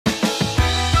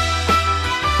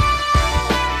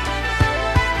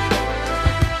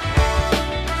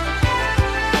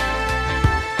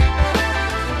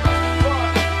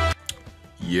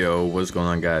What's going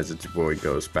on, guys? It's your boy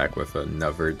Ghost back with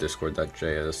another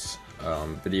Discord.js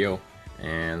video,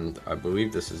 and I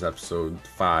believe this is episode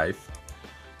 5,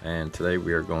 and today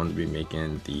we are going to be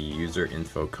making the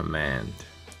Userinfo command.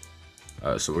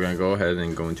 So we're going to go ahead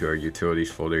and go into our utilities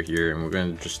folder here, and we're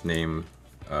going to just name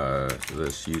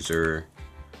this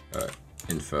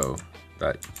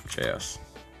Userinfo.js,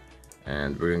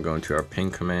 and we're going to go into our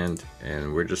ping command,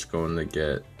 and we're just going to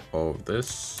get all of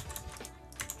this.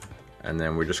 And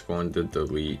then we're just going to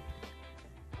delete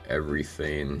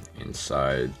everything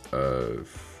inside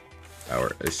of our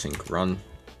async run.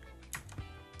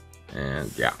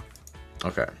 And yeah,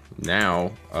 okay.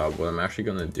 Now, what I'm actually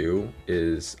gonna do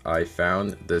is I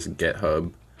found this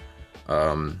GitHub.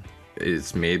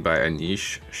 It's made by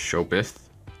Anish Shobith.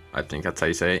 I think that's how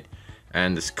you say it.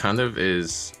 And this kind of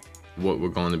is what we're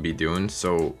going to be doing.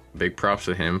 So big props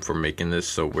to him for making this.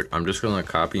 So I'm just going to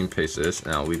copy and paste this,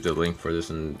 and I'll leave the link for this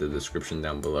in the description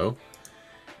down below.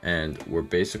 And we're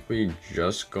basically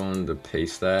just going to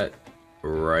paste that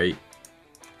right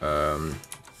right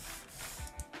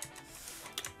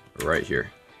here.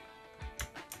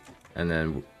 And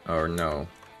then, or no,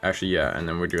 actually, yeah, and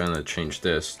then we're going to change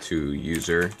this to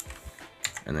user,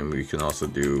 and then we can also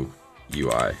do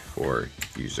UI for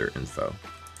Userinfo.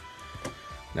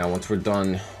 Now, once we're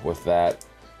done with that,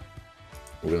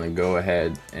 we're going to go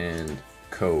ahead and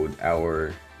code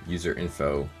our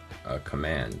Userinfo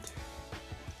command.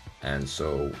 And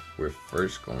so we're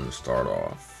first going to start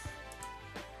off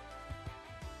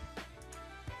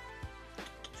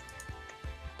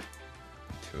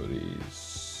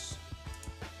utilities.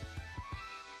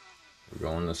 We're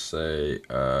going to say,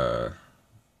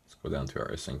 let's go down to our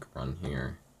async run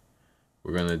here.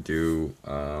 We're going to do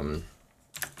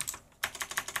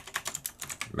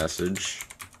message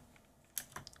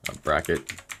bracket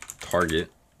target,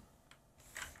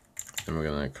 and we're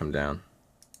gonna come down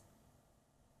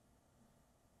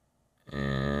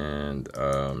and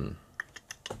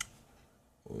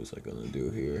what was I gonna do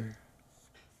here?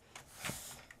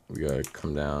 We gotta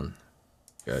come down,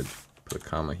 gotta put a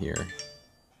comma here.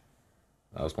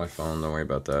 That was my phone, don't worry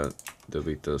about that.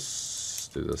 Delete this,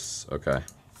 do this. Okay,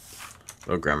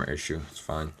 no grammar issue, it's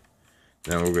fine.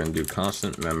 Then we're going to do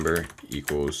constant member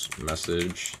equals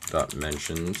message dot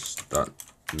mentions dot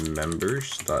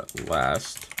members dot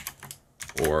last,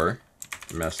 or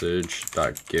message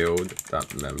dot guild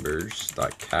dot members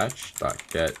dot catch dot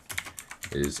get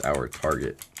is our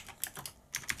target.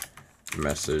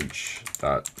 Message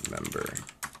dot member.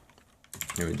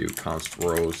 Then we do const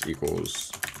rows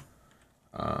equals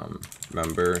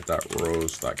member dot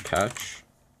rows dot catch.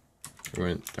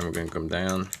 Then we're going to come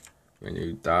down. We're going to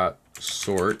do dot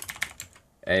sort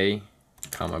A,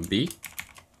 comma B.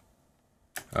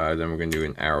 Then we're going to do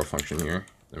an arrow function here.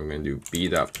 Then we're going to do B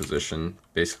dot position.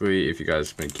 Basically, if you guys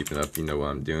have been keeping up, you know what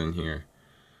I'm doing here.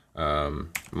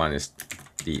 Minus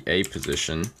the A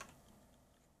position.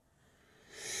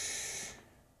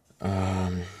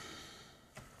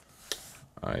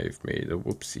 I've made a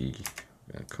whoopsie.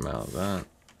 I'm going to come out of that.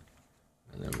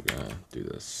 And then we're going to do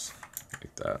this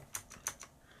like that.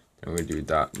 Then we're going to do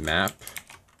dot map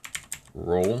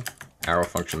roll, arrow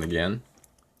function again,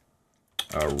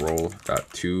 roll dot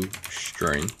to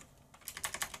string.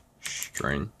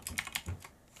 I'm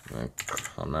gonna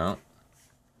come out,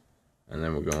 and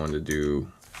then we're going to do,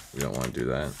 we don't want to do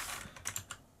that.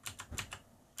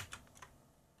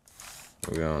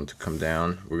 We're going to come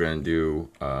down, we're going to do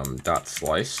dot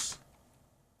slice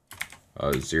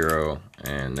 0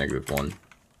 and -1.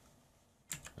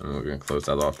 And we're going to close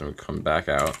that off, and we come back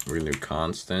out. We're going to do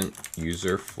constant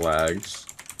user flags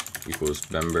equals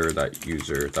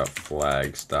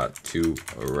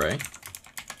member.user.flags.toArray.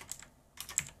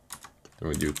 Then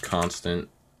we do constant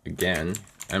again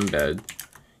embed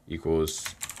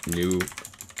equals new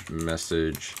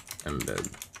message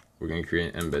embed. We're going to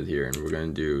create an embed here, and we're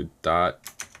going to do dot.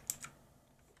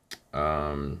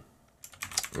 We're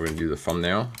going to do the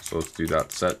thumbnail. So let's do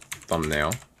dot set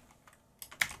thumbnail.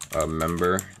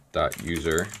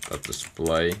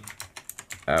 Member.user.display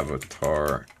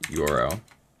avatar URL.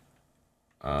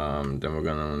 Then we're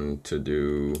going to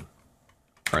do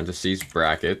parentheses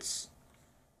brackets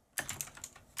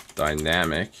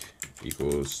dynamic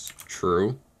equals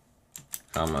true,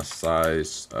 comma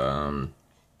size I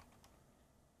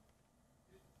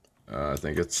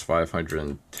think it's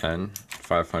 510,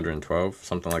 512,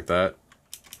 something like that,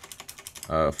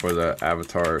 for the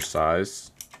avatar size.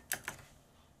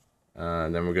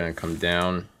 Then we're going to come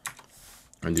down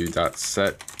and do dot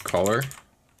set color.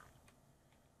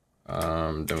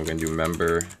 Then we're going to do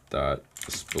member dot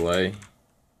display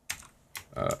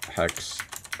hex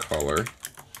color.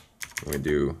 We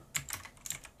do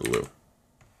blue.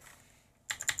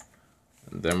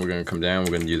 And then we're going to come down,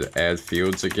 we're going to do the add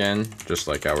fields again, just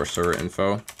like our server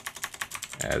info.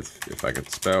 Add, if I could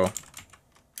spell,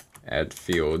 add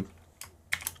field.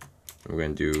 We're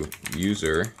going to do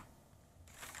user,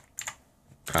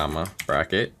 comma,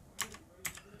 bracket,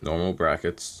 normal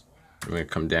brackets. We're going to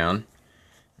come down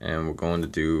and we're going to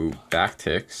do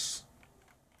backticks,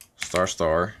 star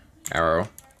star, arrow.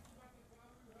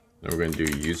 Then we're going to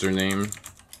do username,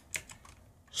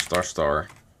 star star,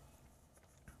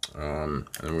 and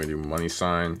then we're going to do money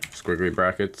sign, squiggly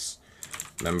brackets,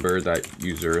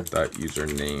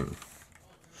 member.user.username.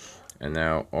 And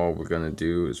now all we're going to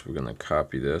do is we're going to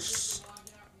copy this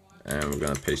and we're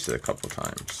going to paste it a couple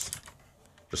times,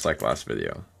 just like last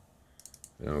video.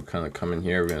 Then we'll kind of come in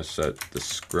here, we're going to set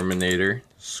discriminator,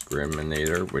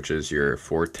 which is your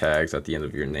 4 tags at the end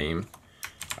of your name,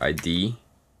 ID.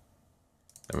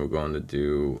 Then we're going to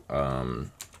do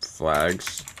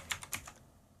flags.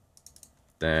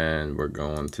 Then we're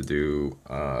going to do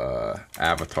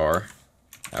avatar.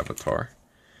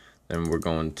 Then we're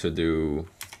going to do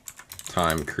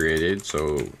time created,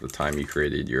 so the time you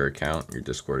created your account, your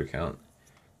Discord account.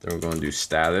 Then we're going to do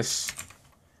status,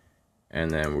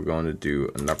 and then we're going to do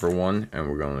another one, and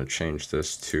we're going to change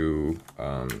this to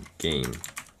game.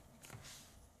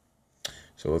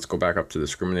 So let's go back up to the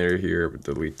discriminator here,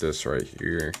 delete this right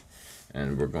here,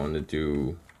 and we're going to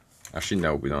do, actually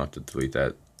no, we don't have to delete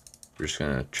that. We're just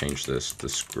going to change this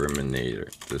discriminator.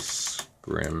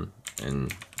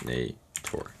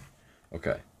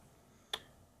 Okay.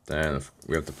 Then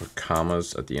we have to put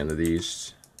commas at the end of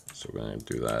these, so we're going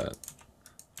to do that.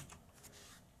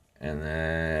 And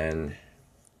then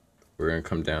we're going to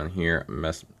come down here,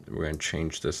 we're going to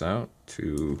change this out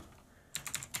to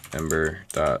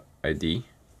member.id.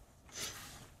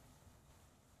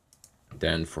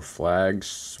 Then for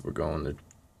flags, we're going to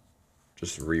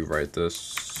just rewrite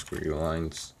this, squiggly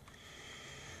lines.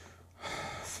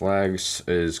 Flags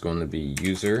is going to be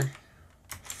user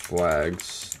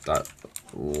flags dot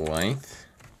length.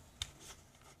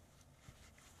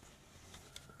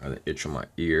 I had an itch on my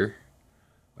ear.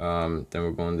 Then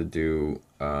we're going to do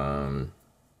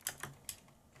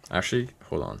actually,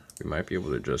 hold on, we might be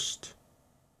able to just,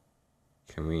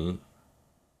 can we?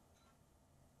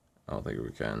 I don't think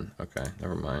we can. Okay,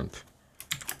 never mind.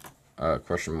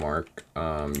 Question mark,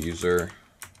 user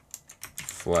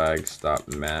flags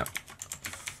dot map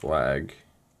flag.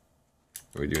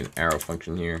 We do an arrow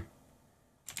function here.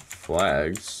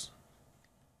 Flags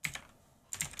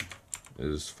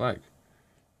is flag.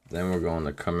 Then we're going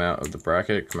to come out of the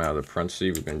bracket, come out of the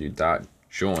parentheses. We're going to do dot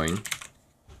join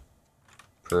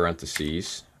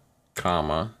parentheses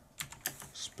comma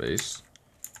space.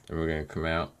 Then we're going to come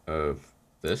out of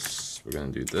this. We're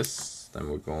going to do this. Then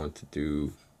we're going to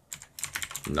do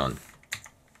none.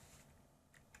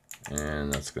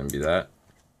 And that's going to be that.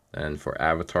 And for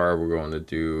avatar, we're going to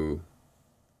do,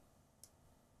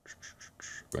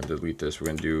 we're going to delete this. We're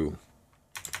going to do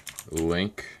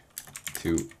link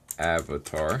to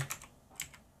avatar.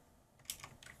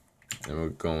 And we're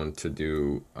going to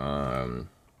do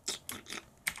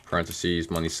parentheses,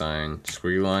 money sign,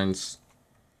 squiggly lines,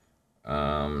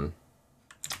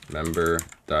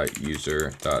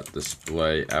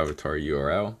 member.user.display avatar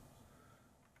URL.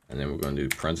 And then we're going to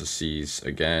do parentheses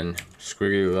again,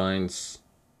 squiggly lines,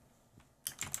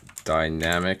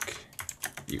 dynamic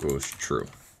equals true.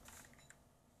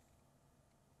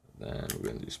 Then we're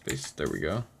going to do space, there we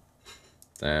go.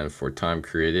 Then for time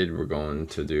created, we're going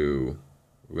to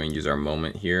use our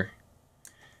moment here.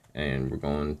 And we're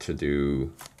going to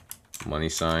do money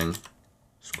sign,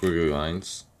 squiggly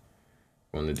lines.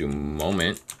 We're going to do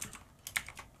moment,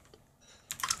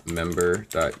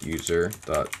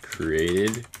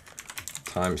 member.user.created,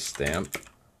 timestamp,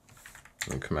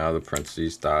 and come out of the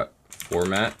parentheses dot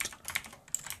format,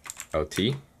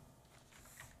 LT.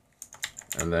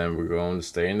 And then we're going to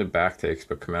stay in the backticks,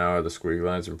 but come out of the squiggly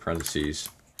lines and parentheses.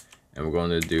 And we're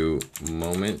going to do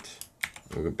moment.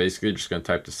 We're basically just going to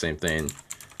type the same thing,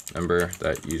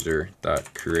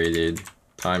 member.user.created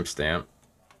timestamp.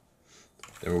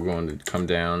 Then we're going to come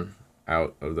down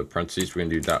out of the parentheses. We're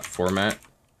going to do dot format.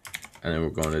 And then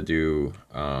we're going to do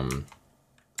LL.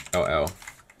 And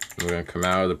we're going to come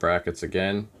out of the brackets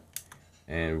again.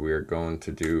 And we're going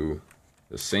to do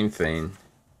the same thing.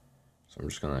 So I'm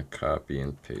just going to copy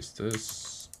and paste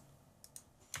this.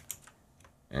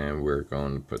 And we're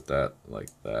going to put that like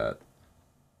that.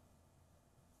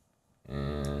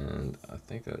 And I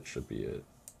think that should be it.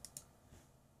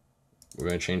 We're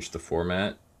going to change the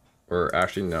format. Or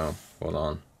actually, no, hold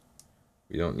on.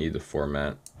 We don't need the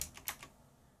format.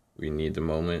 We need the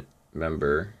moment,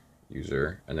 member,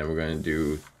 user, and then we're going to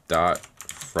do dot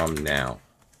from now.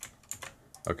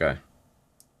 Okay.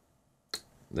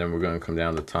 Then we're going to come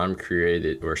down to time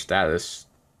created or status,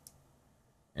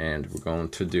 and we're going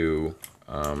to do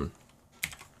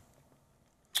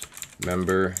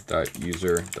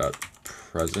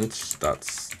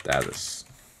member.user.presence.status.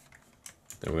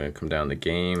 Then we're going to come down to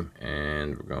game,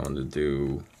 and we're going to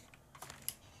do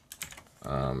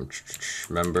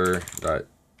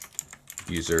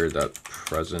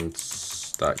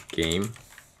member.user.presence.game.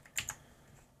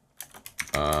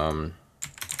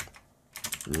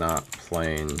 Not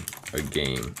playing a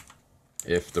game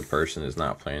if the person is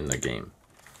not playing the game.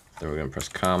 Then we're going to press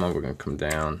comma, we're going to come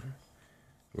down,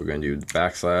 we're going to do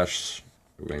backslash,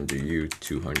 we're going to do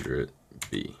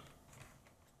u200b.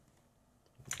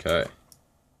 Okay.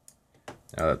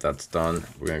 Now that that's done,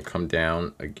 we're going to come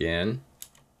down again.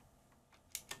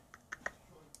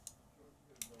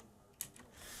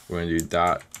 We're going to do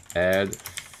dot add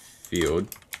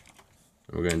field.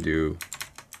 We're going to do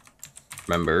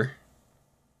member,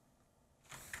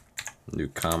 new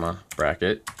comma,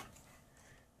 bracket,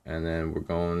 and then we're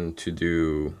going to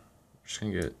do, just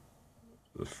going to get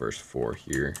the first 4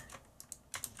 here,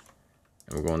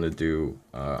 and we're going to do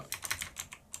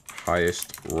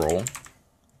highest role.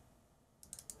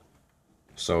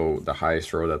 So the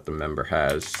highest row that the member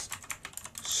has,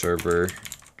 server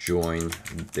join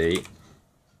date,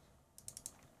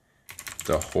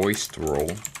 the hoist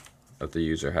role that the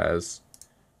user has,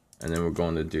 and then we're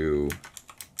going to do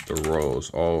the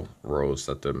rows, all rows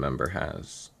that the member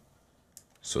has.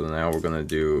 So now we're going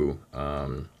to do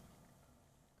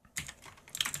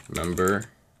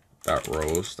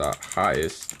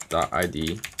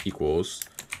member.rows.highest.id equals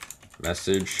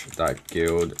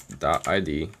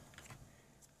message.guild.id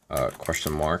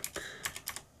question mark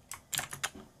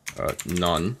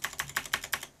none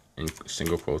in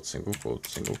single quotes, single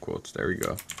quotes, single quotes. There we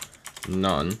go.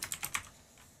 None.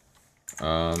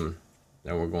 Then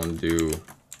we're going to do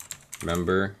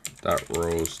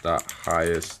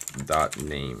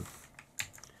member.rows.highest.name.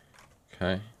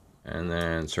 Okay, and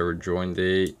then server join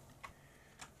date.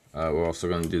 We're also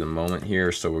going to do the moment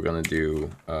here, so we're going to do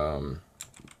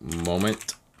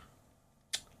moment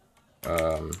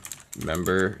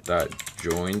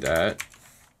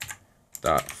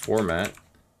member.joined@.format.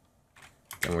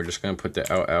 And we're just going to put the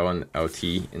LL and LT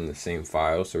in the same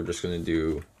file, so we're just going to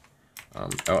do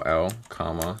LL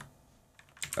comma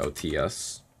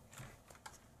LTS,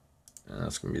 and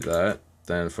that's going to be that.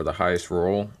 Then for the highest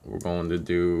role, we're going to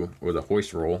do, or the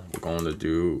hoist role, we're going to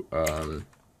do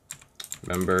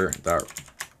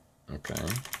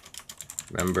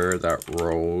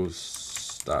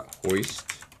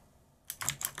member.rows.hoist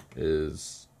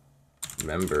is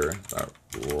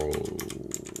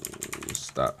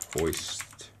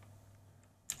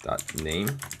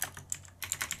member.rows.hoist.name,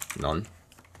 none.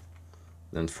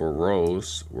 Then for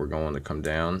rows, we're going to come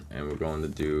down and we're going to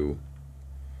do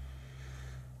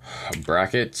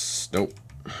brackets. Nope,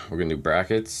 we're going to do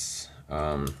brackets,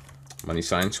 money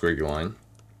sign, squiggly line,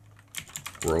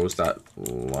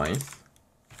 rows.length.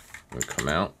 I'm going to come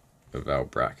out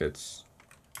without brackets.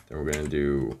 Then we're going to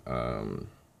do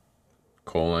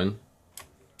colon,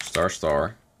 star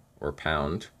star, or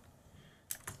pound.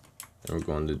 Then we're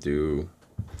going to do.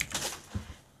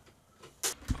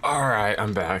 All right,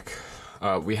 I'm back.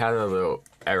 We had a little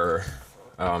error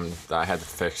that I had to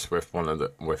fix with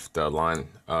the line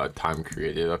time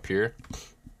created up here.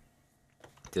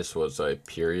 This was a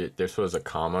period. This was a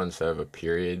comma instead of a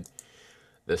period.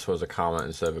 This was a comma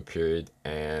instead of a period,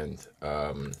 and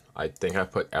I think I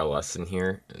put ls in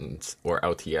here or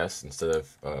LTS instead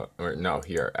of or no,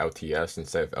 here LTS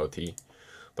instead of LT.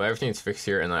 But everything's fixed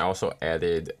here, and I also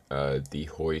added the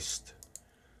hoist,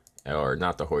 or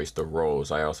not the hoist, the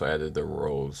rows. I also added the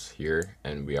rows here,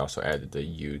 and we also added the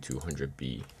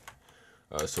U200B.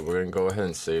 So we're gonna go ahead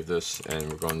and save this,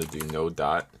 and we're going to do no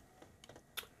dot,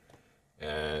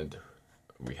 and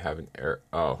we have an error.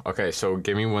 Oh, okay. So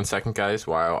give me 1 second, guys,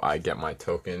 while I get my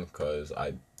token, because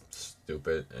I'm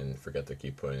stupid and forget to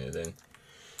keep putting it in.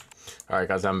 All right,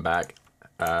 guys, I'm back.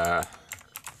 We're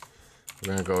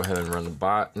gonna go ahead and run the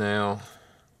bot now.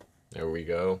 There we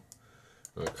go.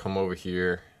 I'm gonna come over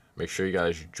here. Make sure you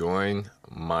guys join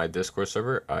my Discord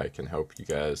server. I can help you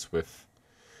guys with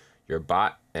your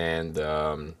bot, and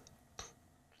I'm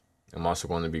also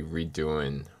going to be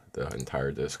redoing the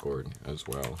entire Discord as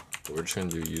well. But we're just going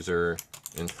to do user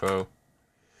info.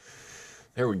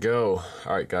 There we go.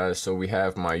 All right, guys. So we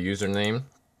have my username.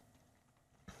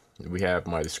 We have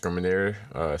my discriminator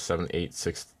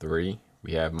 7863.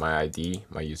 We have my ID,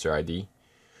 my user ID.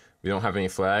 We don't have any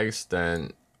flags.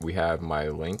 Then we have my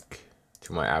link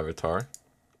to my avatar.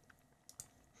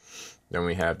 Then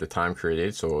we have the time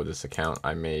created. So this account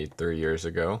I made 3 years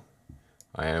ago.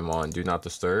 I am on Do Not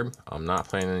Disturb. I'm not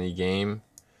playing any game.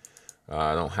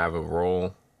 I don't have a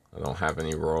role. I don't have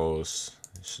any roles.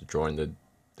 Just joined the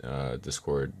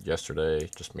Discord yesterday.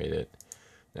 Just made it.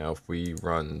 Now if we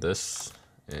run this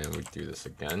and we do this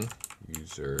again,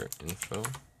 Userinfo,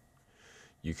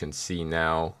 you can see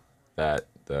now that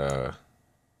the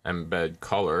embed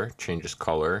color changes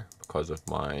color because of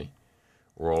my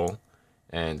role.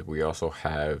 And we also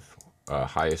have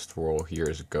highest role here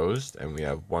is Ghost, and we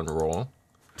have 1 role.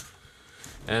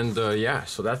 And yeah,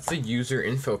 so that's the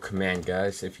Userinfo command,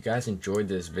 guys. If you guys enjoyed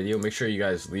this video, make sure you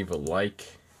guys leave a like.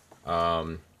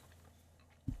 I'll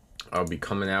be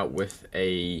coming out with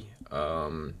a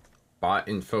bot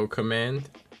info command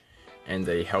and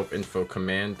a help info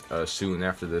command soon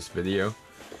after this video.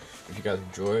 If you guys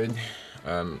enjoyed,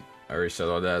 I already said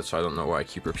all that, so I don't know why I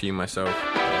keep repeating myself.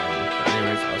 But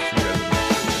anyways, I'll see you guys.